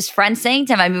breakup and his friend saying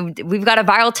to him, I mean, we've got a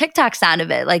viral TikTok sound of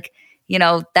it. Like, you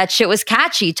know, that shit was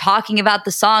catchy, talking about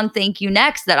the song Thank You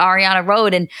Next that Ariana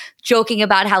wrote and joking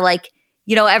about how, like,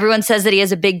 you know, everyone says that he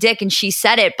has a big dick and she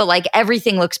said it, but like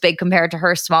everything looks big compared to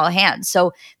her small hands.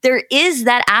 So there is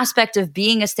that aspect of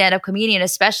being a stand-up comedian,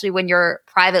 especially when your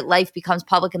private life becomes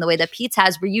public in the way that Pete's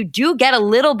has, where you do get a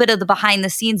little bit of the behind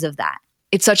the scenes of that.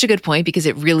 It's such a good point because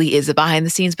it really is a behind the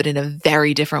scenes, but in a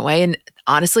very different way. And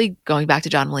honestly, going back to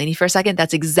John Mulaney for a second,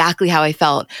 that's exactly how I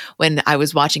felt when I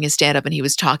was watching his stand-up and he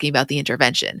was talking about the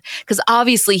intervention. Because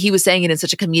obviously he was saying it in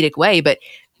such a comedic way, but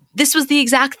this was the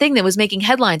exact thing that was making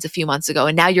headlines a few months ago.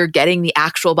 And now you're getting the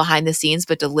actual behind the scenes,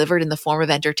 but delivered in the form of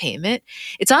entertainment.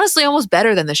 It's honestly almost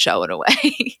better than the show in a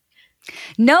way.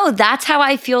 No, that's how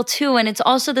I feel too. And it's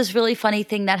also this really funny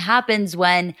thing that happens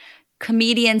when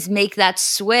comedians make that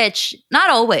switch. Not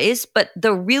always, but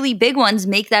the really big ones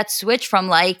make that switch from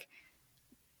like,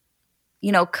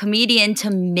 you know, comedian to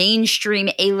mainstream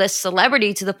A-list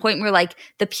celebrity to the point where like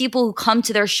the people who come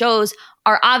to their shows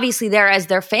are obviously there as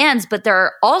their fans, but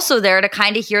they're also there to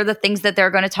kind of hear the things that they're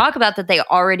going to talk about that they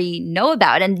already know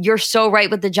about. And you're so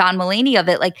right with the John Mulaney of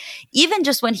it. Like even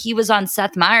just when he was on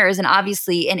Seth Meyers, and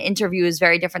obviously an interview is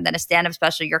very different than a stand-up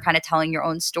special, you're kind of telling your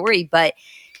own story, but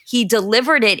he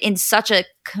delivered it in such a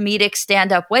comedic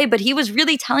stand-up way, but he was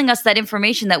really telling us that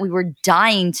information that we were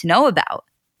dying to know about.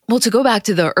 Well, to go back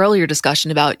to the earlier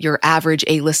discussion about your average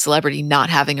A-list celebrity not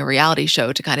having a reality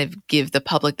show to kind of give the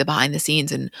public the behind the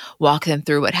scenes and walk them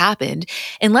through what happened,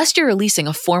 unless you're releasing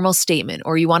a formal statement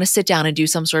or you want to sit down and do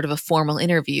some sort of a formal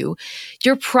interview,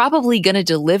 you're probably going to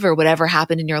deliver whatever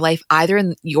happened in your life either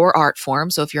in your art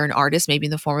form, so if you're an artist, maybe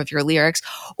in the form of your lyrics,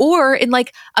 or in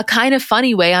like a kind of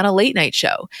funny way on a late night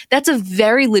show. That's a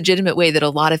very legitimate way that a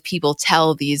lot of people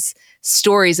tell these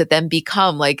stories that then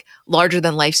become like larger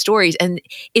than life stories. And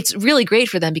it's really great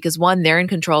for them because one, they're in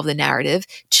control of the narrative.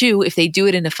 Two, if they do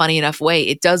it in a funny enough way,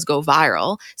 it does go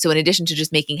viral. So in addition to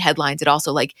just making headlines, it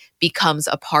also like becomes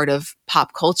a part of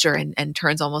pop culture and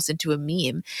turns almost into a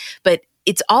meme. But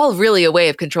it's all really a way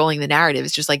of controlling the narrative.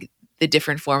 It's just like the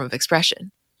different form of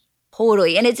expression.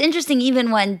 Totally. And it's interesting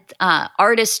even when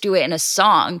artists do it in a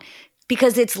song,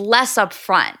 because it's less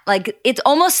upfront. Like it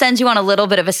almost sends you on a little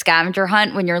bit of a scavenger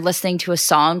hunt when you're listening to a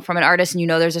song from an artist and you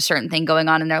know there's a certain thing going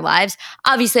on in their lives.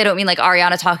 Obviously, I don't mean like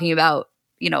Ariana talking about,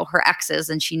 you know, her exes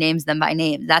and she names them by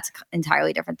name. That's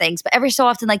entirely different things. But every so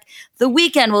often, like The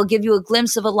Weeknd will give you a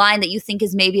glimpse of a line that you think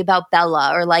is maybe about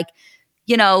Bella, or like,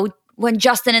 you know, when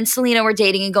Justin and Selena were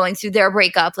dating and going through their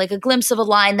breakup, like a glimpse of a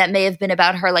line that may have been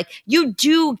about her. Like you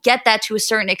do get that to a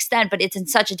certain extent, but it's in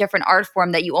such a different art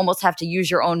form that you almost have to use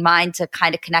your own mind to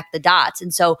kind of connect the dots.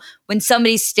 And so when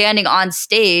somebody's standing on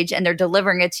stage and they're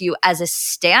delivering it to you as a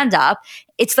stand-up,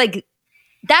 it's like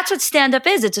that's what stand-up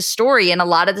is. It's a story, and a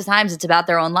lot of the times it's about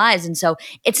their own lives. And so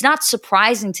it's not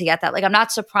surprising to get that. Like, I'm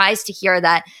not surprised to hear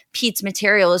that Pete's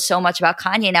material is so much about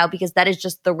Kanye now, because that is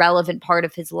just the relevant part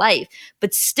of his life.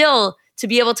 But still, to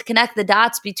be able to connect the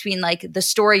dots between like the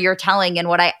story you're telling and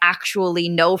what I actually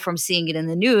know from seeing it in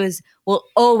the news will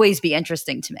always be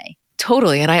interesting to me.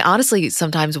 Totally. And I honestly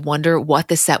sometimes wonder what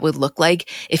the set would look like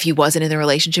if he wasn't in the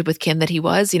relationship with Kim that he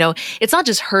was. You know, it's not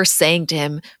just her saying to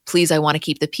him, please, I want to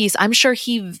keep the peace. I'm sure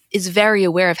he is very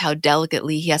aware of how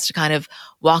delicately he has to kind of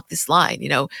walk this line. You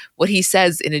know, what he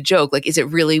says in a joke, like, is it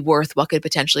really worth what could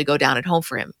potentially go down at home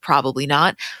for him? Probably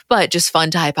not, but just fun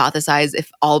to hypothesize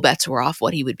if all bets were off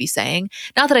what he would be saying.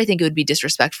 Not that I think it would be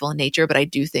disrespectful in nature, but I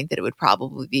do think that it would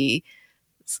probably be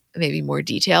maybe more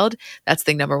detailed. That's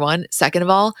thing number one. Second of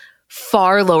all,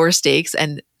 far lower stakes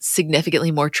and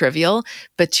significantly more trivial.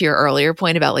 But to your earlier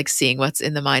point about like seeing what's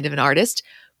in the mind of an artist,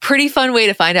 pretty fun way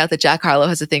to find out that Jack Harlow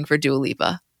has a thing for Dua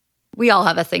Lipa. We all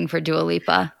have a thing for Dua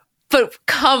Lipa. But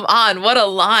come on, what a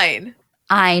line.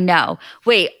 I know.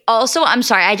 Wait, also, I'm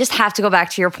sorry, I just have to go back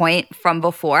to your point from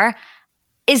before.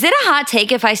 Is it a hot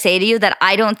take if I say to you that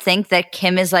I don't think that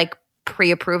Kim is like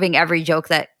pre-approving every joke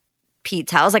that Pete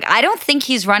tells? Like, I don't think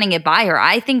he's running it by her.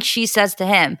 I think she says to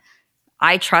him,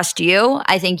 I trust you.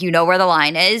 I think you know where the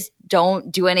line is.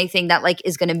 Don't do anything that like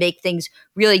is going to make things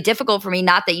really difficult for me.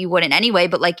 Not that you wouldn't anyway,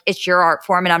 but like it's your art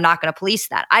form and I'm not going to police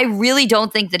that. I really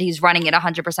don't think that he's running it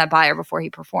 100% by her before he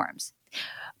performs.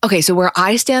 Okay, so where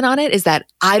I stand on it is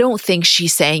that I don't think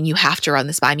she's saying you have to run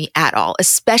this by me at all,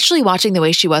 especially watching the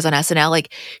way she was on SNL.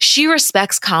 Like, she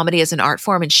respects comedy as an art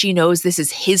form and she knows this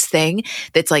is his thing.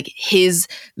 That's like his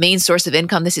main source of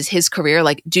income. This is his career.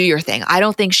 Like, do your thing. I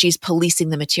don't think she's policing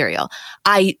the material.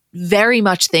 I very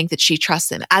much think that she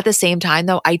trusts him. At the same time,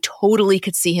 though, I totally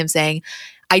could see him saying,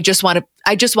 I just want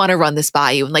to run this by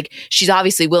you. And like, she's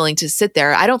obviously willing to sit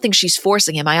there. I don't think she's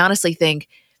forcing him. I honestly think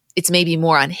it's maybe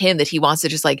more on him that he wants to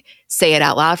just like say it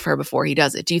out loud for her before he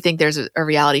does it. Do you think there's a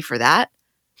reality for that?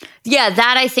 Yeah,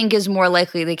 that I think is more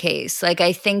likely the case. Like,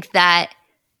 I think that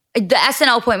the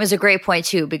SNL point was a great point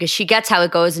too, because she gets how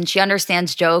it goes and she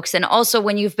understands jokes. And also,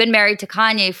 when you've been married to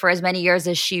Kanye for as many years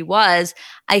as she was,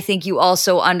 I think you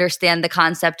also understand the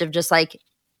concept of just like,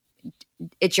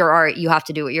 it's your art. You have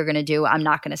to do what you're going to do. I'm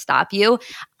not going to stop you.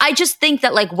 I just think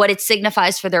that like what it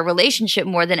signifies for their relationship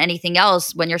more than anything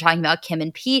else when you're talking about Kim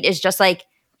and Pete is just like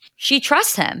she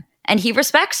trusts him and he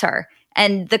respects her.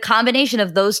 And the combination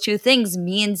of those two things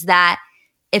means that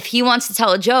if he wants to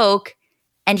tell a joke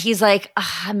and he's like,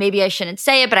 maybe I shouldn't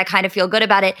say it, but I kind of feel good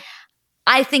about it,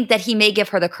 I think that he may give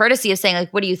her the courtesy of saying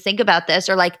like, what do you think about this?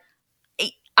 Or like,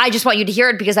 I just want you to hear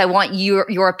it because I want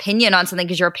your opinion on something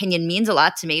because your opinion means a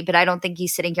lot to me. But I don't think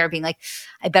he's sitting here being like,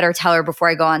 I better tell her before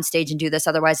I go on stage and do this.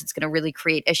 Otherwise, it's going to really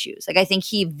create issues. Like, I think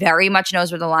he very much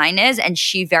knows where the line is. And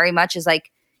she very much is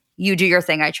like, you do your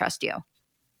thing. I trust you.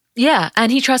 Yeah.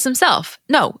 And he trusts himself.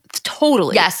 No,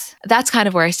 totally. Yes. That's kind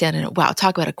of where I stand in it. Wow.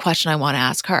 Talk about a question I want to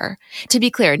ask her. To be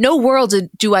clear, no world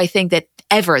do I think that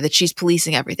ever that she's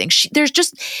policing everything. There's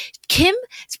just Kim.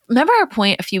 Remember our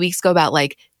point a few weeks ago about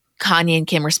like, Kanye and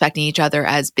Kim respecting each other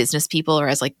as business people or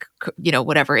as like, you know,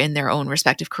 whatever in their own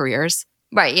respective careers.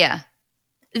 Right. Yeah.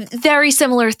 Very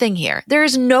similar thing here. There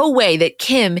is no way that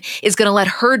Kim is going to let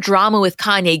her drama with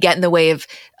Kanye get in the way of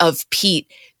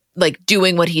Pete, like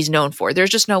doing what he's known for.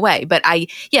 There's just no way. But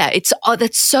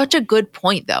that's such a good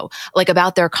point though, like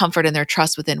about their comfort and their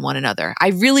trust within one another. I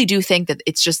really do think that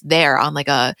it's just there on like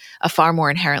a far more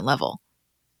inherent level.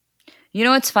 You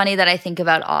know what's funny that I think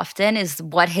about often is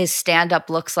what his stand-up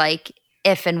looks like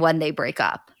if and when they break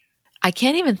up. I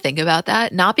can't even think about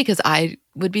that. Not because I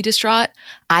would be distraught.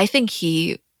 I think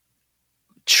he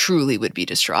truly would be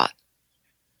distraught.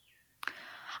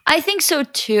 I think so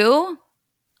too.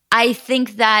 I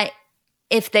think that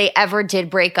if they ever did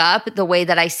break up, the way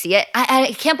that I see it,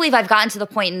 I can't believe I've gotten to the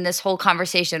point in this whole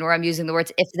conversation where I'm using the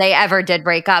words, if they ever did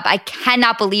break up. I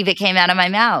cannot believe it came out of my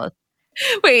mouth.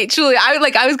 Wait, Julie, I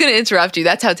was going to interrupt you.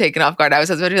 That's how taken off guard I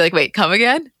was. I was about to be like, wait, come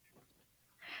again?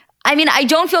 I mean, I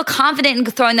don't feel confident in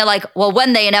throwing that like, well,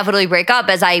 when they inevitably break up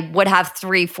as I would have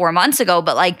 3-4 months ago,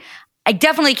 but like, I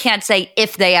definitely can't say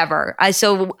if they ever.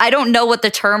 So I don't know what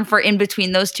the term for in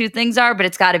between those two things are, but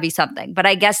it's got to be something. But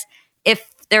I guess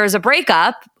if there is a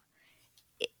breakup,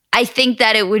 I think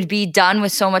that it would be done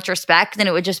with so much respect, and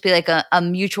it would just be like a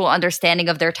mutual understanding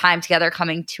of their time together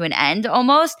coming to an end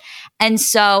almost. And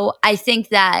so I think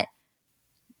that,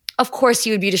 of course,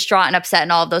 he would be distraught and upset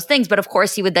and all of those things, but of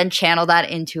course he would then channel that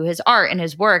into his art and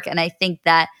his work. And I think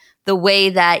that the way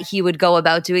that he would go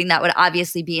about doing that would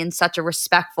obviously be in such a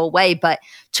respectful way. But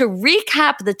to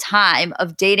recap the time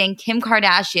of dating Kim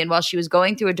Kardashian while she was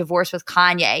going through a divorce with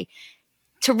Kanye,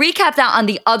 to recap that, on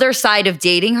the other side of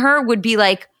dating her would be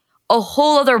like a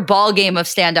whole other ball game of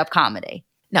stand-up comedy.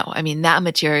 No, I mean, that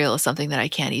material is something that I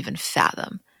can't even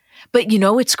fathom. But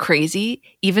it's crazy.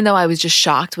 Even though I was just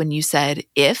shocked when you said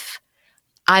if,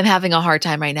 I'm having a hard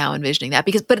time right now envisioning that,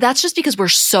 but that's just because we're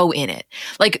so in it.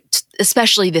 Like,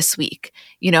 especially this week,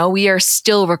 we are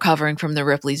still recovering from the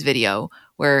Ripley's video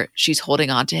where she's holding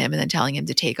on to him and then telling him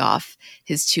to take off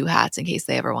his 2 hats in case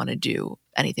they ever want to do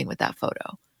anything with that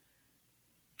photo.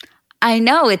 I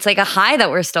know, it's like a high that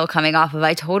we're still coming off of.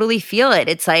 I totally feel it.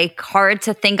 It's like hard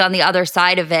to think on the other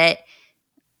side of it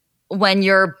when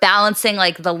you're balancing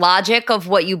like the logic of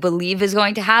what you believe is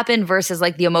going to happen versus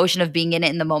like the emotion of being in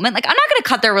it in the moment. Like, I'm not going to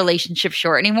cut their relationship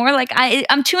short anymore. Like,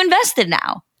 I'm too invested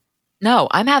now. No,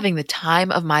 I'm having the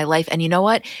time of my life. And you know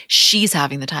what? She's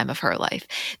having the time of her life.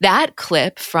 That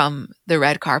clip from the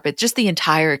red carpet, just the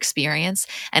entire experience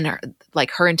and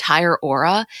her entire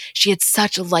aura, she had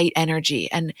such light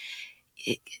energy. And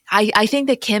I think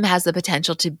that Kim has the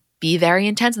potential to be very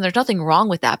intense, and there's nothing wrong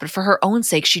with that. But for her own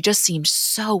sake, she just seemed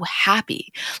so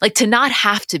happy. Like, to not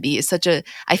have to be is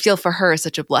I feel for her is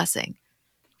such a blessing.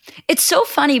 It's so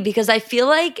funny because I feel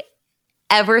like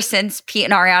ever since Pete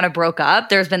and Ariana broke up,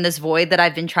 there's been this void that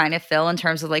I've been trying to fill in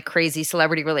terms of like crazy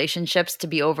celebrity relationships to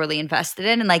be overly invested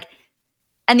in.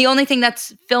 And the only thing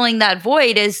that's filling that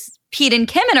void is Pete and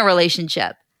Kim in a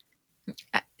relationship.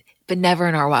 But never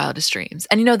in our wildest dreams.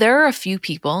 And there are a few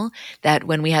people that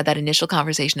when we had that initial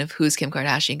conversation of who's Kim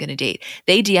Kardashian going to date,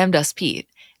 they DM'd us Pete,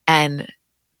 and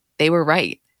they were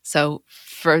right. So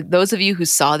for those of you who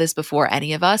saw this before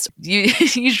any of us, you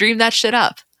dreamed that shit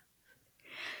up.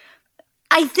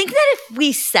 I think that if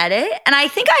we said it, and I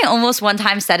think I almost one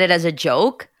time said it as a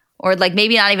joke, or like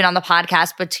maybe not even on the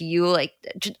podcast, but to you, like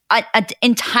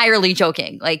entirely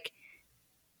joking, like,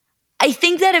 I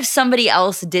think that if somebody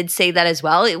else did say that as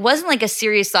well, it wasn't like a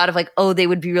serious thought of like, oh, they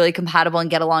would be really compatible and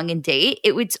get along and date.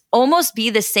 It would almost be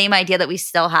the same idea that we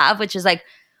still have, which is like,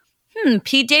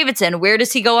 Pete Davidson, where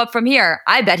does he go up from here?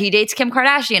 I bet he dates Kim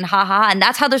Kardashian, ha ha. And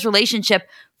that's how this relationship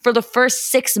for the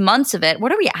first 6 months of it.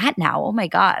 What are we at now? Oh my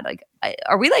God. Like,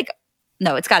 are we like,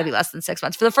 no, it's got to be less than 6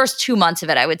 months. For the first 2 months of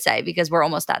it, I would say, because we're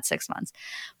almost at 6 months.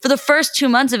 For the first 2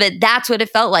 months of it, that's what it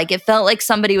felt like. It felt like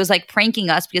somebody was like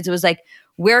pranking us because it was like,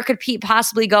 where could Pete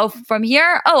possibly go from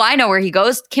here? Oh, I know where he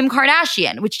goes. Kim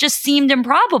Kardashian, which just seemed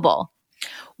improbable.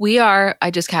 I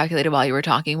just calculated while you were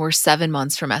talking, we're 7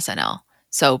 months from SNL.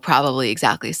 So probably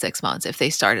exactly 6 months if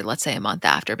they started, let's say, a month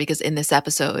after. Because in this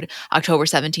episode, October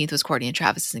 17th was Kourtney and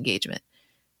Travis's engagement.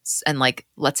 And like,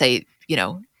 let's say,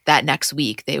 that next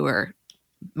week they were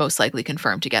most likely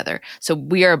confirmed together. So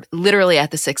we are literally at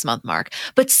the 6 month mark.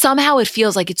 But somehow it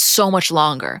feels like it's so much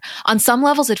longer. On some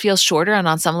levels, it feels shorter. And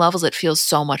on some levels, it feels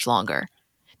so much longer.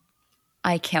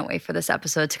 I can't wait for this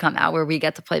episode to come out where we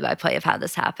get the play-by-play of how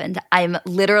this happened. I'm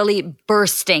literally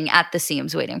bursting at the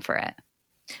seams waiting for it.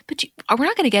 But we're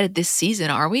not going to get it this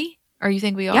season, are we? Or you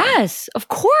think we are? Yes, of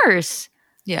course.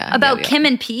 Yeah. About Kim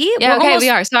and Pete? Yeah, okay, we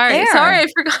are. Sorry, I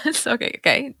forgot.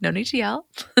 Okay. No need to yell.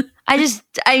 Why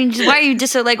are you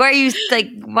just so like,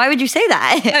 why would you say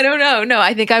that? I don't know. No,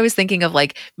 I think I was thinking of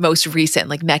like most recent,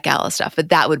 like Met Gala stuff, but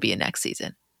that would be a next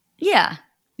season. Yeah.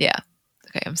 Yeah.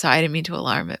 Okay, I'm sorry. I didn't mean to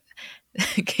alarm it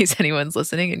in case anyone's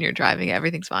listening and you're driving.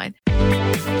 Everything's fine.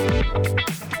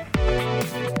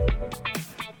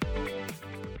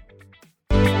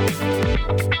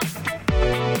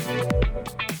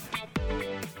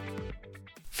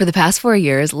 For the past 4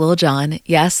 years, Lil Jon,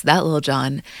 yes, that Lil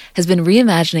Jon, has been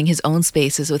reimagining his own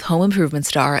spaces with home improvement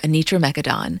star Anitra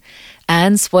Mekadon.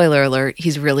 And spoiler alert,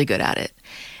 he's really good at it.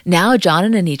 Now, Jon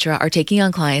and Anitra are taking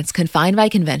on clients confined by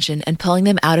convention and pulling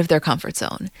them out of their comfort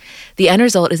zone. The end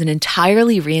result is an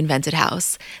entirely reinvented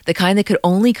house, the kind that could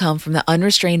only come from the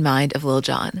unrestrained mind of Lil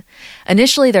Jon.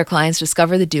 Initially, their clients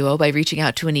discover the duo by reaching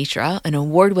out to Anitra, an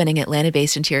award-winning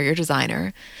Atlanta-based interior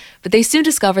designer, but they soon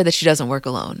discover that she doesn't work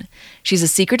alone. She's a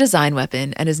secret design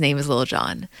weapon, and his name is Lil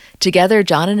Jon. Together,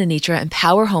 Jon and Anitra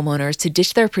empower homeowners to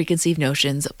ditch their preconceived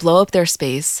notions, blow up their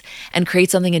space, and create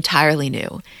something entirely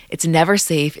new. It's never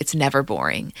safe, it's never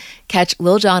boring. Catch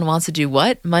Lil Jon Wants to Do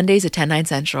What? Mondays at 10, 9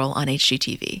 Central on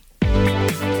HGTV.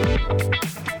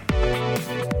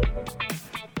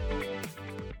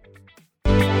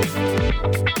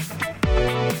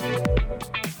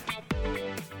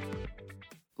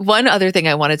 One other thing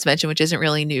I wanted to mention, which isn't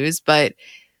really news, but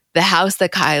the house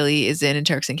that Kylie is in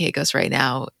Turks and Caicos right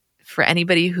now, for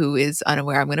anybody who is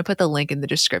unaware, I'm going to put the link in the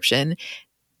description.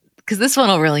 because this one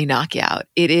will really knock you out.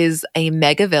 It is a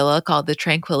mega villa called the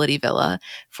Tranquility Villa,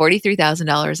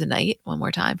 $43,000 a night. One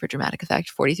more time for dramatic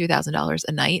effect, $43,000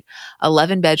 a night,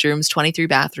 11 bedrooms, 23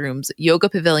 bathrooms, yoga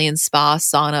pavilion, spa,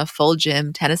 sauna, full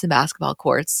gym, tennis and basketball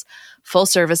courts, full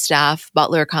service staff,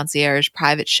 butler, concierge,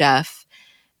 private chef.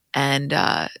 And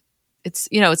it's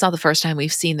not the first time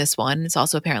we've seen this one. It's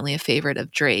also apparently a favorite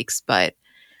of Drake's, but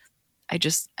I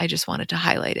just wanted to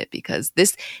highlight it because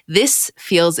this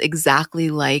feels exactly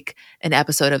like an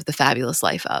episode of The Fabulous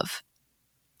Life of.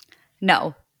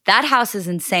 No, that house is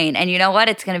insane. And you know what?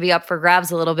 It's going to be up for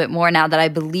grabs a little bit more now that I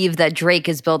believe that Drake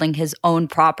is building his own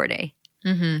property.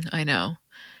 I know.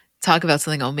 Talk about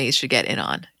something Omaze should get in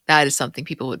on. That is something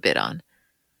people would bid on.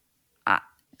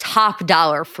 Top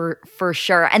dollar for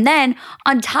sure. And then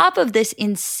on top of this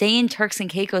insane Turks and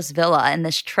Caicos villa and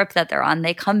this trip that they're on,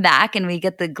 they come back and we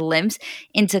get the glimpse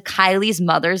into Kylie's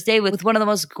Mother's Day with one of the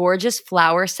most gorgeous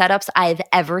flower setups I've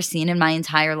ever seen in my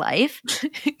entire life.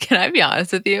 Can I be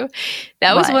honest with you?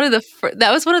 That was one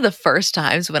of the first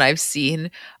times when I've seen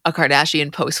a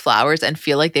Kardashian post flowers and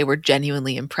feel like they were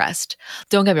genuinely impressed.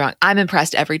 Don't get me wrong, I'm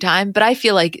impressed every time, but I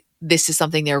feel like this is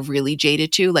something they're really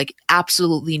jaded to. Like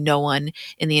absolutely no one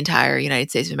in the entire United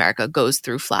States of America goes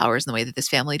through flowers in the way that this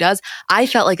family does. I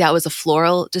felt like that was a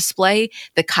floral display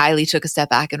that Kylie took a step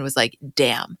back and was like,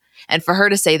 damn. And for her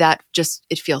to say that, just,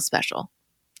 it feels special.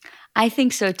 I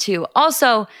think so too.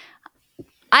 Also,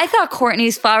 I thought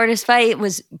Kourtney's flower display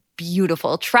was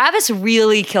beautiful. Travis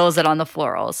really kills it on the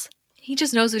florals. He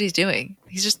just knows what he's doing.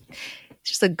 He's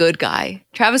just a good guy.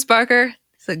 Travis Barker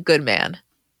is a good man.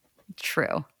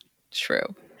 True.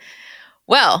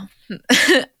 Well,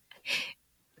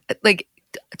 like,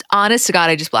 honest to God,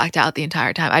 I just blacked out the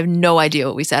entire time. I have no idea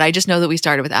what we said. I just know that we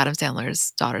started with Adam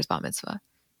Sandler's daughter's bat mitzvah.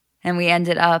 And we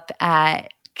ended up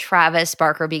at Travis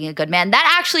Barker being a good man.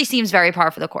 That actually seems very par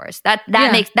for the course. That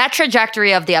makes that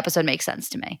trajectory of the episode makes sense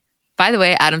to me. By the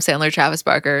way, Adam Sandler, Travis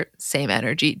Barker, same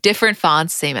energy. Different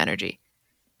fonts, same energy.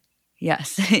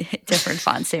 Yes. Different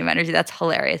fonts, same energy. That's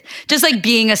hilarious. Just like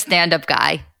being a stand-up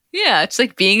guy. Yeah, it's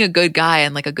like being a good guy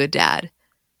and like a good dad.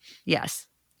 Yes.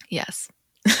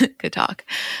 Good talk.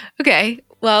 Okay.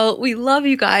 Well, we love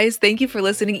you guys. Thank you for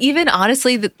listening. Even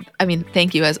honestly,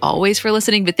 thank you as always for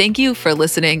listening, but thank you for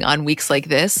listening on weeks like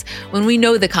this when we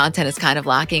know the content is kind of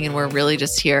lacking and we're really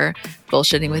just here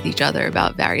bullshitting with each other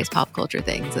about various pop culture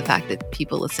things. The fact that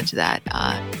people listen to that,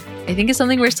 I think is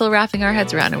something we're still wrapping our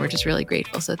heads around and we're just really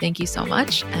grateful. So thank you so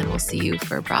much. And we'll see you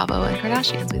for Bravo and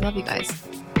Kardashians. We love you guys.